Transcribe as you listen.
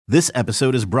This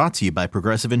episode is brought to you by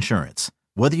Progressive Insurance.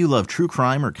 Whether you love true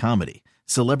crime or comedy,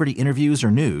 celebrity interviews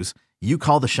or news, you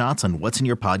call the shots on what's in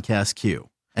your podcast queue.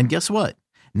 And guess what?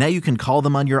 Now you can call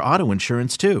them on your auto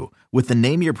insurance too with the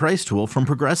Name Your Price tool from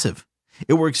Progressive.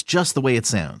 It works just the way it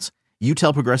sounds. You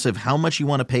tell Progressive how much you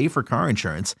want to pay for car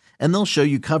insurance, and they'll show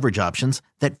you coverage options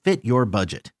that fit your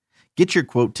budget. Get your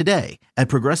quote today at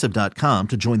Progressive.com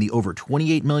to join the over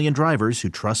 28 million drivers who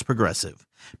trust Progressive.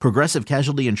 Progressive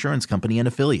Casualty Insurance Company and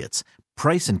Affiliates.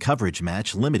 Price and coverage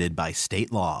match limited by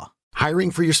state law. Hiring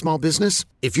for your small business?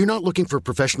 If you're not looking for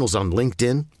professionals on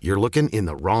LinkedIn, you're looking in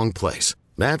the wrong place.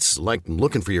 That's like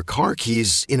looking for your car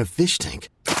keys in a fish tank.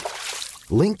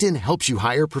 LinkedIn helps you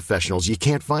hire professionals you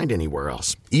can't find anywhere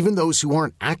else, even those who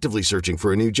aren't actively searching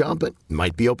for a new job but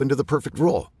might be open to the perfect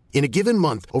role. In a given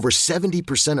month, over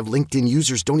 70% of LinkedIn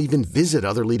users don't even visit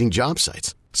other leading job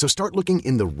sites. So start looking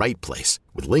in the right place.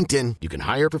 With LinkedIn, you can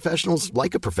hire professionals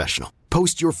like a professional.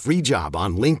 Post your free job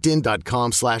on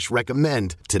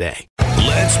linkedin.com/recommend today.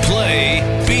 Let's play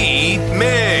Beat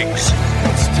Migs.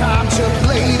 It's time to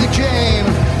play the game.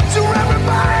 So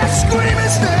everybody scream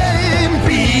his name.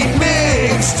 Beat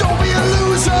Migs. Don't be a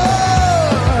loser.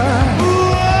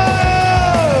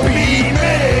 Whoa. Beat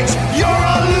Migs. You're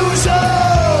a loser.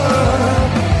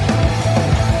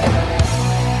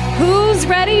 Who's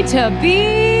ready to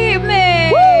beat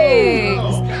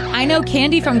Migs? I know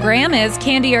Candy from Graham is.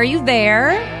 Candy, are you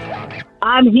there?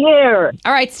 I'm here.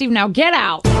 All right, Steve, now get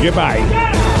out. Goodbye.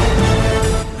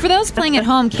 For those playing at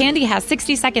home, Candy has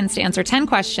 60 seconds to answer 10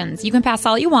 questions. You can pass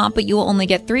all you want, but you will only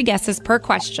get 3 guesses per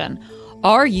question.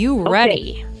 Are you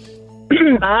ready?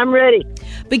 I'm ready.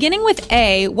 Beginning with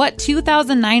A, what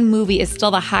 2009 movie is still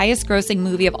the highest grossing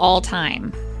movie of all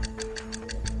time?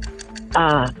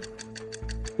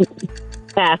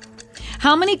 Pass.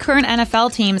 How many current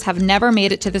NFL teams have never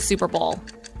made it to the Super Bowl?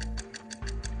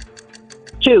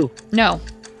 2, No.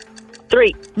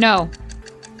 3, No.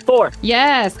 4.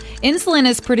 Yes. Insulin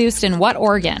is produced in what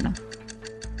organ?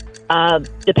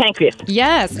 The pancreas.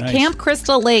 Yes. Nice. Camp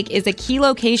Crystal Lake is a key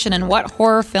location in what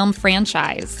horror film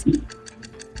franchise?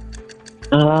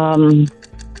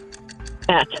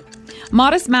 Pass.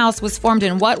 Modest Mouse was formed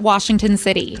in what Washington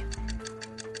city?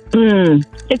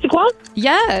 It's a quad?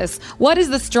 Yes. What is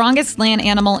the strongest land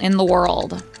animal in the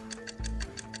world?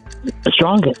 The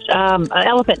strongest.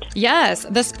 Elephant. Yes.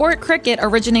 The sport cricket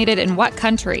originated in what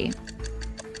country?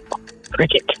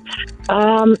 Cricket.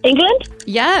 England?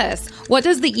 Yes. What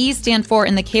does the E stand for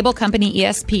in the cable company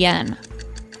ESPN?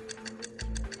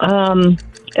 I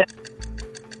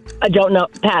don't know.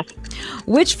 Pass.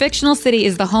 Which fictional city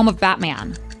is the home of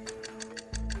Batman?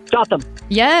 Gotham.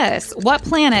 Yes. What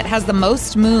planet has the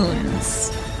most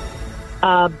moons?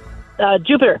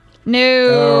 Jupiter. No.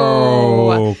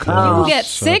 Oh, close. You get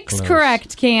So 6 close.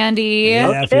 correct, Candy.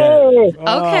 Yeah, Hey.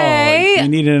 Okay. You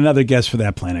needed another guess for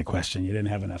that planet question. You didn't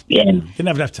have enough. Yeah. Didn't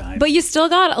have enough time. But you still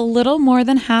got a little more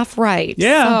than half right.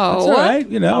 yeah, So, that's all right.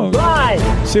 You know, Right.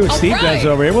 see what All Steve right. does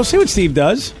over here. We'll see what Steve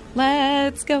does.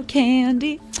 Let's go,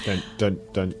 Candy. Dun, dun,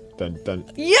 dun, dun, dun.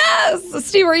 Yes!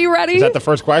 Steve, are you ready? Is that the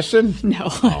first question? No.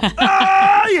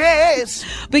 Ah, yes.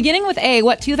 Beginning with A,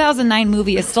 what 2009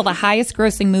 movie is still the highest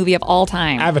grossing movie of all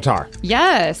time? Avatar.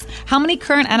 Yes. How many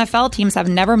current NFL teams have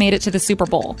never made it to the Super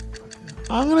Bowl?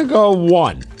 I'm going to go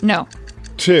 1, No.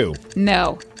 2,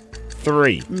 No.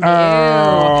 3.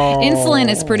 Insulin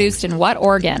is produced in what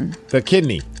organ? The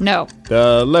kidney. No.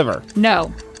 The liver.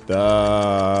 No. The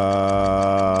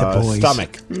boys.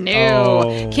 stomach.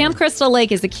 No. Camp Crystal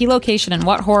Lake is the key location in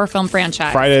what horror film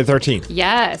franchise? Friday the 13th.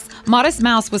 Yes. Modest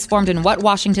Mouse was formed in what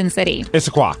Washington city?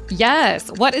 Issaquah.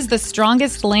 Yes. What is the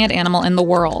strongest land animal in the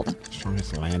world?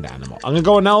 Strongest land animal. I'm going to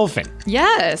go an elephant.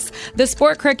 Yes. The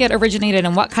sport cricket originated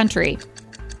in what country?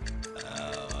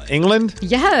 England.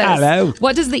 Yes. Hello.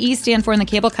 What does the E stand for in the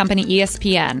cable company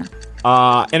ESPN?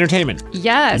 Entertainment.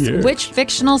 Yes. Yeah. Which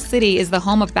fictional city is the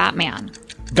home of Batman?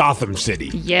 Gotham City.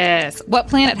 Yes. What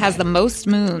planet has the most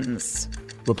moons?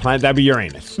 What planet? That'd be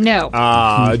Uranus. No.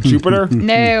 Jupiter.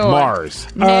 No. Mars.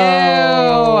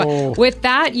 No. Oh. With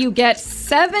that, you get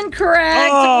 7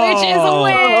 correct, which is a Oh,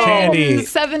 win. Candy.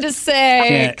 7 to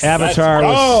 6.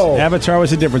 Avatar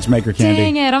was a difference maker, Candy.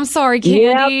 Dang it. I'm sorry,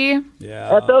 Candy.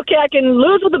 That's okay. I can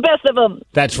lose with the best of them.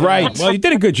 That's right. Well, you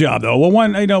did a good job though. Well,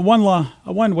 one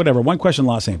question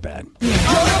loss ain't bad.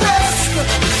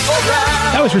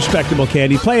 That was respectable,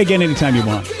 Candy. Play again anytime you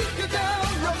want.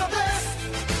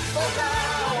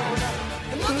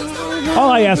 All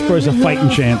I ask for is a fighting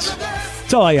chance.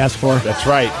 That's all I ask for. That's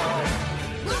right.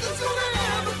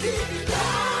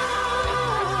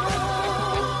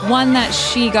 One that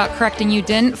she got correct and you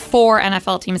didn't. 4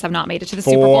 NFL teams have not made it to the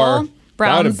Super 4. Bowl.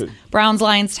 Browns,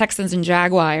 Lions, Texans, and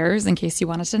Jaguars, in case you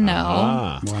wanted to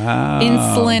know. Wow.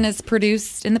 Insulin is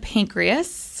produced in the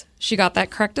pancreas. She got that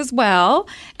correct as well.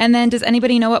 And then does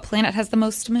anybody know what planet has the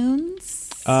most moons?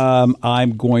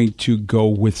 I'm going to go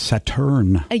with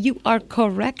Saturn. You are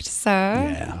correct,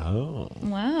 sir. Yeah. Oh.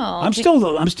 Wow. I'm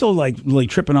still like really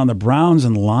tripping on the Browns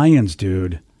and Lions,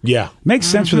 dude. Yeah. Makes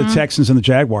sense for the Texans and the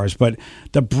Jaguars, but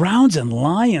the Browns and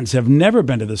Lions have never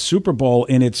been to the Super Bowl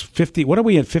in its 50. What are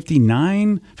we at?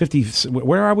 59? 50?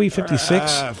 Where are we?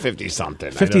 56? 50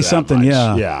 something. 50 something.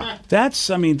 Yeah. Yeah. That's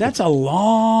a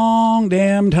long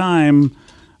damn time.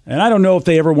 And I don't know if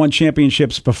they ever won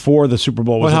championships before the Super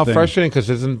Bowl was Well, how a thing. frustrating, because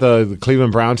isn't the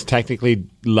Cleveland Browns technically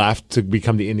left to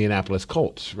become the Indianapolis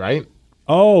Colts, right?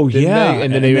 Oh, Didn't yeah. they?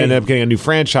 And then they ended up getting a new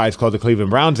franchise called the Cleveland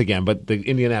Browns again, but the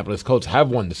Indianapolis Colts have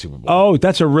won the Super Bowl. Oh,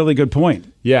 that's a really good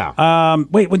point. Yeah.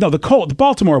 The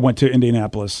Baltimore went to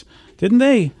Indianapolis, didn't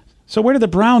they? So where did the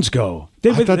Browns go?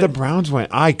 I thought the Browns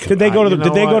went. Did they go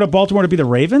to Baltimore to be the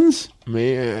Ravens?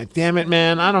 Man, damn it,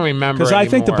 man! I don't remember. Because I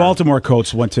think the Baltimore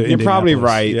Colts went to. You're Indianapolis. probably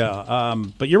right. Yeah,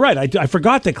 but you're right. I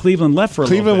forgot that Cleveland left for a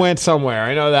little Cleveland bit. went somewhere.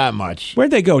 I know that much.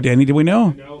 Where'd they go, Danny? Do we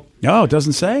know? No, it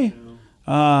doesn't say.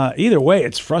 Either way,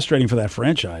 it's frustrating for that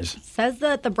franchise. Says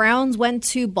that the Browns went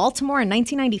to Baltimore in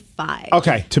 1995.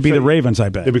 Okay, To be the Ravens, I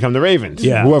bet. they become the Ravens.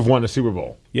 Yeah. Who have won a Super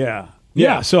Bowl. Yeah.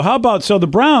 Yeah. So how about the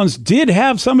Browns did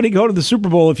have somebody go to the Super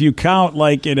Bowl if you count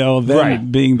them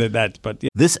Right. being that. But yeah.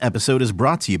 This episode is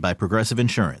brought to you by Progressive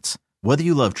Insurance. Whether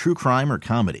you love true crime or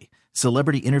comedy,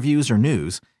 celebrity interviews or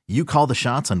news, you call the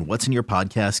shots on what's in your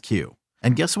podcast queue.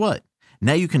 And guess what?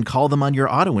 Now you can call them on your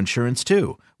auto insurance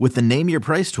too with the Name Your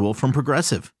Price tool from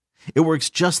Progressive. It works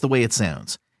just the way it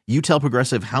sounds. You tell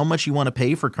Progressive how much you want to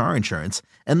pay for car insurance,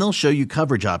 and they'll show you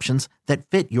coverage options that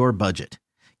fit your budget.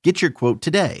 Get your quote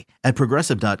today at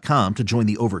Progressive.com to join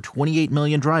the over 28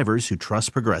 million drivers who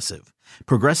trust Progressive.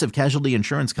 Progressive Casualty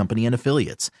Insurance Company and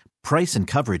Affiliates. Price and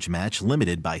coverage match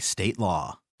limited by state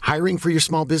law. Hiring for your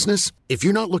small business? If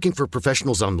you're not looking for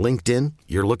professionals on LinkedIn,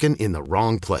 you're looking in the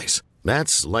wrong place.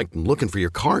 That's like looking for your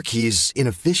car keys in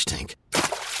a fish tank.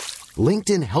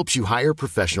 LinkedIn helps you hire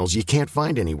professionals you can't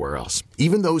find anywhere else,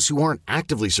 even those who aren't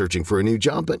actively searching for a new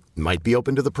job but might be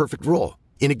open to the perfect role.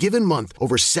 In a given month,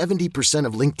 over 70%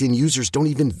 of LinkedIn users don't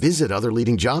even visit other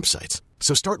leading job sites.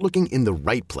 So start looking in the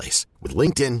right place. With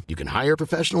LinkedIn, you can hire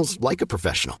professionals like a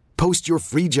professional. Post your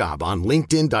free job on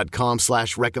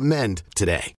linkedin.com/recommend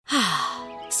today.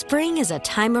 Spring is a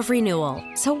time of renewal,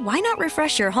 so why not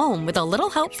refresh your home with a little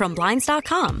help from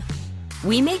Blinds.com?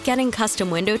 We make getting custom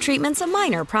window treatments a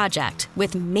minor project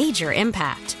with major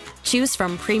impact. Choose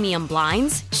from premium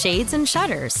blinds, shades, and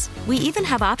shutters. We even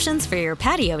have options for your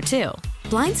patio, too.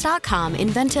 Blinds.com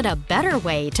invented a better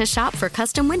way to shop for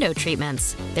custom window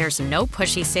treatments. There's no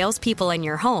pushy salespeople in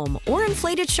your home or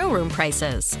inflated showroom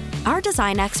prices. Our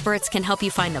design experts can help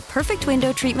you find the perfect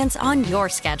window treatments on your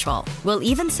schedule. We'll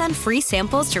even send free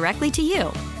samples directly to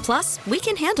you. Plus, we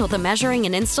can handle the measuring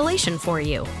and installation for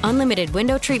you. Unlimited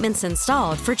window treatments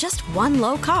installed for just one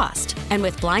low cost. And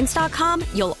with Blinds.com,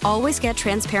 you'll always get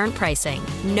transparent pricing.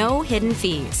 No hidden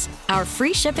fees. Our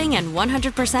free shipping and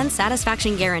 100%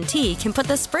 satisfaction guarantee can put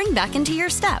the spring back into your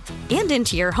step and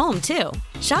into your home, too.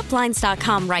 Shop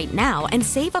Blinds.com right now and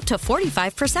save up to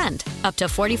 45%. Up to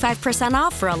 45%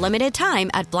 off for a limited time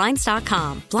at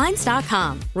Blinds.com.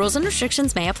 Blinds.com. Rules and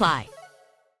restrictions may apply.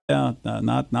 Yeah,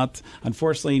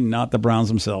 unfortunately, not the Browns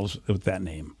themselves with that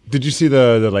name. Did you see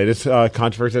the latest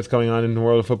controversy that's going on in the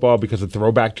world of football because of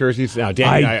throwback jerseys? Now,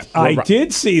 Danny and I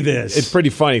did see this. It's pretty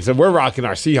funny. So we're rocking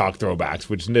our Seahawk throwbacks,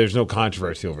 which there's no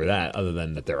controversy over that other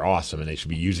than that they're awesome and they should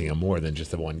be using them more than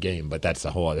just the one game. But that's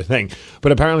a whole other thing.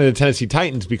 But apparently the Tennessee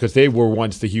Titans, because they were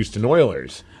once the Houston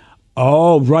Oilers.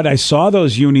 Oh, right. I saw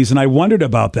those unis, and I wondered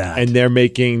about that. And they're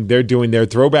doing their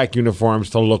throwback uniforms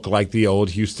to look like the old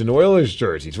Houston Oilers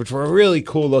jerseys, which were really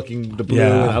cool looking, the blue.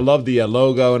 Yeah. And I love the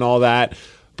logo and all that.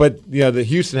 But, the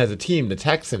Houston has a team, the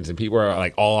Texans, and people are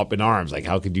like all up in arms. Like,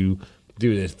 how could you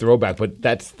do this throwback? But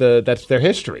that's their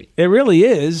history. It really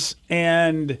is.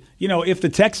 And, if the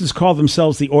Texans call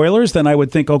themselves the Oilers, then I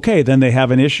would think, okay, then they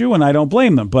have an issue, and I don't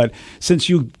blame them. But since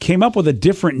you came up with a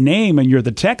different name and you're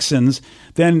the Texans,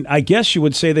 then I guess you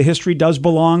would say the history does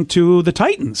belong to the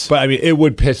Titans. But, I mean, it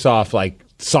would piss off, like,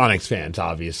 Sonics fans,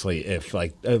 obviously, if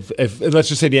let's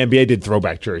just say the NBA did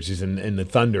throwback jerseys and the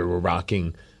Thunder were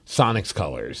rocking Sonics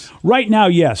colors. Right now,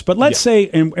 yes. But let's say,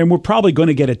 and we're probably going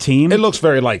to get a team. It looks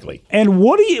very likely. And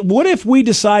what if we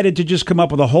decided to just come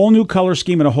up with a whole new color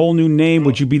scheme and a whole new name?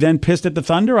 Would you be then pissed at the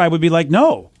Thunder? I would be like,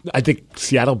 no. I think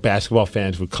Seattle basketball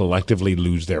fans would collectively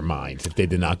lose their minds if they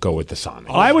did not go with the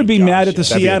Sonics. I would be mad at the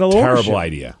Seattle terrible ownership.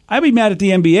 idea. I'd be mad at the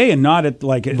NBA and not at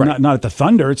not at the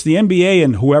Thunder. It's the NBA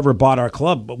and whoever bought our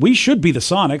club. But we should be the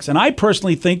Sonics. And I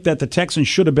personally think that the Texans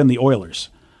should have been the Oilers.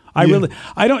 I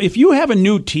don't. If you have a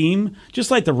new team, just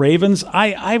like the Ravens,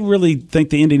 I really think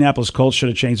the Indianapolis Colts should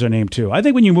have changed their name too. I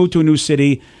think when you move to a new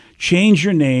city, change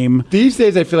your name. These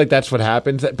days, I feel like that's what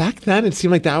happens. Back then, it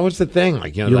seemed like that was the thing.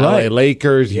 Like, the LA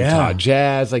Lakers, Utah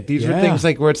Jazz. Like, these were things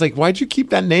like where it's like, why'd you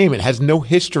keep that name? It has no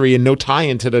history and no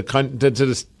tie-in to the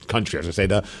country, as I say,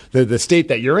 the state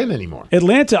that you're in anymore.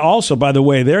 Atlanta also, by the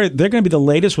way, they're going to be the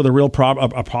latest with a real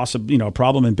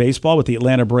problem in baseball with the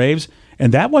Atlanta Braves,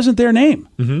 and that wasn't their name.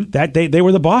 Mm-hmm. That they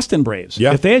were the Boston Braves.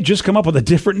 Yeah. If they had just come up with a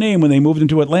different name when they moved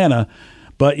into Atlanta,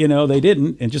 but they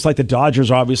didn't, and just like the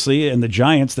Dodgers, obviously, and the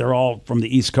Giants, they're all from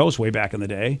the East Coast way back in the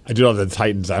day. I do love the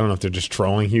Titans. I don't know if they're just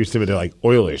trolling Houston, but they're like,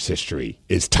 Oilers history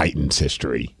is Titans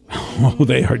history. Oh,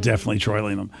 they are definitely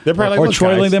trolling them. They're probably or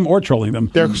trolling them or trolling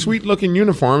them. They're sweet-looking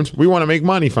uniforms. We want to make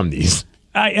money from these.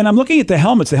 And I'm looking at the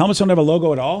helmets. The helmets don't have a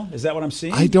logo at all. Is that what I'm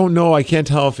seeing? I don't know. I can't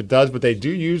tell if it does, but they do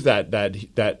use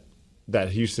that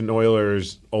Houston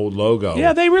Oilers old logo.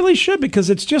 Yeah, they really should because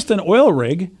it's just an oil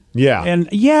rig. Yeah. And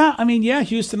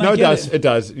Houston, No, it does. It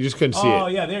does. You just couldn't see it. Oh,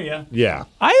 yeah, there you go. Yeah.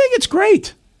 I think it's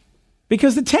great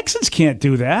because the Texans can't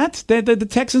do that. The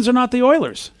Texans are not the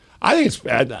Oilers. I think it's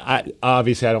bad.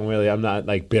 Obviously, I'm not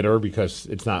like bitter because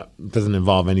it doesn't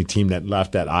involve any team that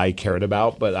left that I cared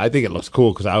about, but I think it looks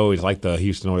cool because I always like the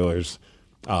Houston Oilers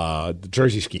the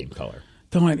jersey scheme color.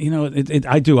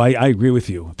 I do. I agree with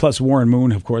you. Plus Warren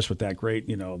Moon, of course, with that great,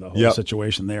 the whole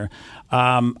situation there.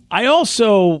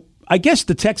 I guess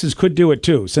the Texans could do it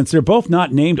too, since they're both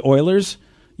not named Oilers.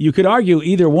 You could argue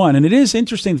either one, and it is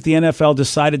interesting that the NFL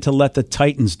decided to let the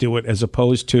Titans do it as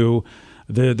opposed to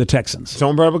the Texans.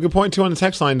 Someone brought up a good point too on the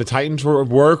text line. The Titans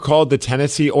were called the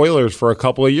Tennessee Oilers for a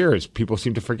couple of years. People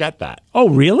seem to forget that. Oh,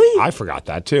 really? I forgot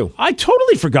that too. I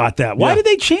totally forgot that. Why did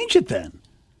they change it then?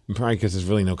 Probably because there's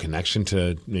really no connection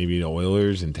to maybe the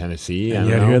Oilers in Tennessee. And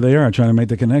yet here they are trying to make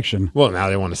the connection. Well, now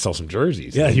they want to sell some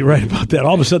jerseys. Yeah, you're right about that.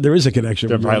 All of a sudden there is a connection.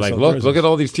 They're probably like, look at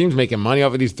all these teams making money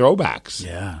off of these throwbacks.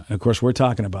 Yeah, and of course we're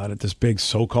talking about it, this big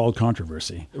so-called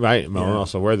controversy. Right. Well,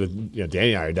 also we're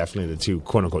Danny and I are definitely the two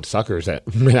quote-unquote suckers that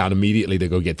went out immediately to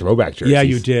go get throwback jerseys. Yeah,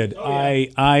 you did. Oh,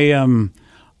 yeah.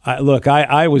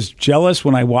 I was jealous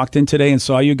when I walked in today and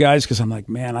saw you guys because I'm like,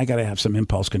 man, I got to have some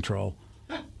impulse control.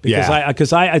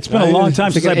 Because it's been a long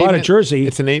time since I bought a jersey.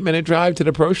 It's an 8-minute drive to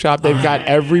the pro shop. They've got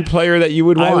every player that you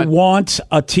would want. I want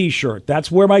a T-shirt.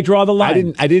 That's where I draw the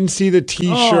line. I didn't see the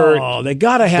T-shirt. Oh, they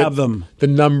got to have them. The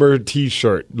numbered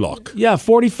T-shirt look. Yeah,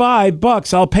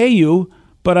 $45. I'll pay you.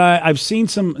 But I've seen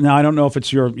some. Now I don't know if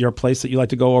it's your place that you like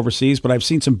to go overseas, but I've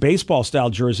seen some baseball style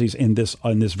jerseys in this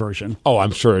version. Oh, I'm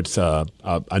sure it's a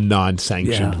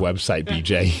non-sanctioned website,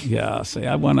 BJ. Yeah, see,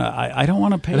 I don't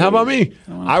want to pay. And how about me?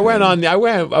 I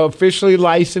went officially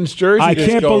licensed jersey. I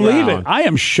can't believe it. I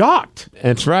am shocked.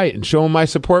 That's right, and showing my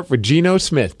support for Geno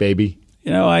Smith, baby.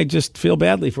 I just feel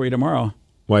badly for you tomorrow.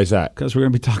 Why is that? Because we're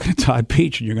going to be talking to Todd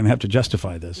Peach, and you're going to have to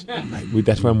justify this.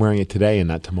 That's why I'm wearing it today and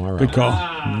not tomorrow. Good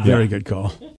call. Very good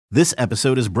call. This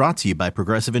episode is brought to you by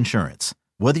Progressive Insurance.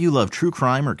 Whether you love true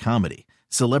crime or comedy,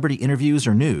 celebrity interviews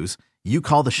or news, you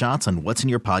call the shots on what's in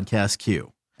your podcast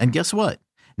queue. And guess what?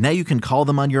 Now you can call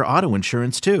them on your auto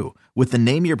insurance too with the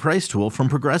Name Your Price tool from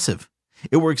Progressive.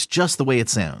 It works just the way it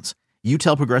sounds. You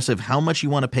tell Progressive how much you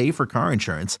want to pay for car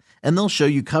insurance, and they'll show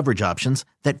you coverage options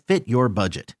that fit your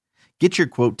budget. Get your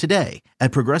quote today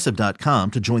at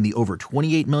Progressive.com to join the over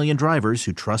 28 million drivers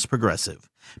who trust Progressive.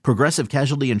 Progressive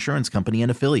Casualty Insurance Company and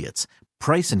Affiliates.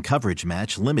 Price and coverage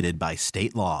match limited by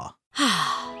state law.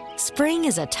 Spring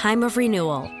is a time of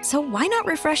renewal, so why not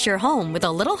refresh your home with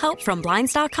a little help from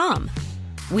Blinds.com?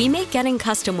 We make getting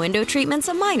custom window treatments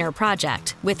a minor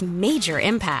project with major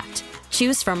impact.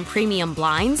 Choose from premium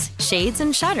blinds, shades,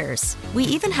 and shutters. We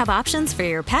even have options for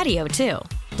your patio, too.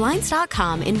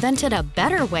 Blinds.com invented a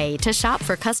better way to shop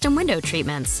for custom window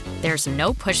treatments. There's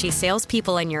no pushy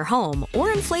salespeople in your home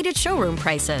or inflated showroom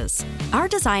prices. Our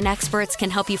design experts can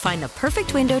help you find the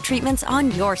perfect window treatments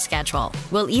on your schedule.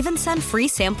 We'll even send free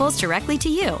samples directly to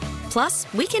you. Plus,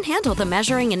 we can handle the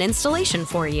measuring and installation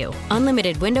for you.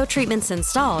 Unlimited window treatments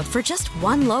installed for just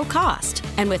one low cost.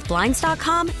 And with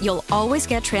Blinds.com, you'll always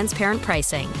get transparent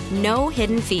pricing. No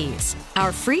hidden fees.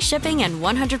 Our free shipping and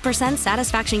 100%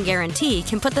 satisfaction guarantee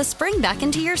can put the spring back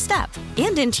into your step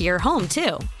and into your home,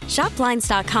 too. Shop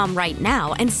Blinds.com right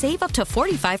now and save up to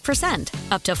 45%.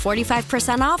 Up to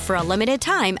 45% off for a limited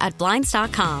time at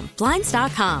Blinds.com.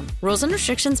 Blinds.com. Rules and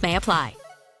restrictions may apply.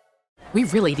 We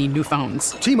really need new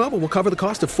phones. T-Mobile will cover the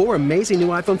cost of 4 amazing new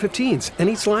iPhone 15s, and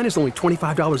each line is only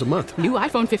 $25 a month. New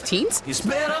iPhone 15s? It's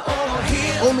better over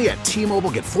here. Only at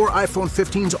T-Mobile, get 4 iPhone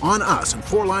 15s on us and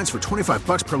 4 lines for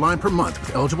 $25 per line per month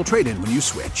with eligible trade-in when you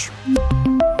switch.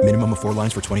 Minimum of 4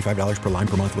 lines for $25 per line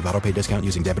per month with autopay discount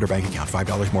using debit or bank account.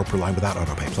 $5 more per line without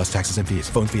autopay, plus taxes and fees.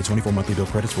 Phone fee at 24 monthly bill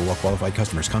credits for well-qualified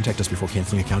customers. Contact us before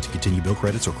canceling account to continue bill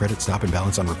credits or credit stop and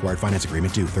balance on required finance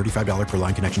agreement due. $35 per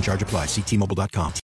line connection charge applies. See T-Mobile.com.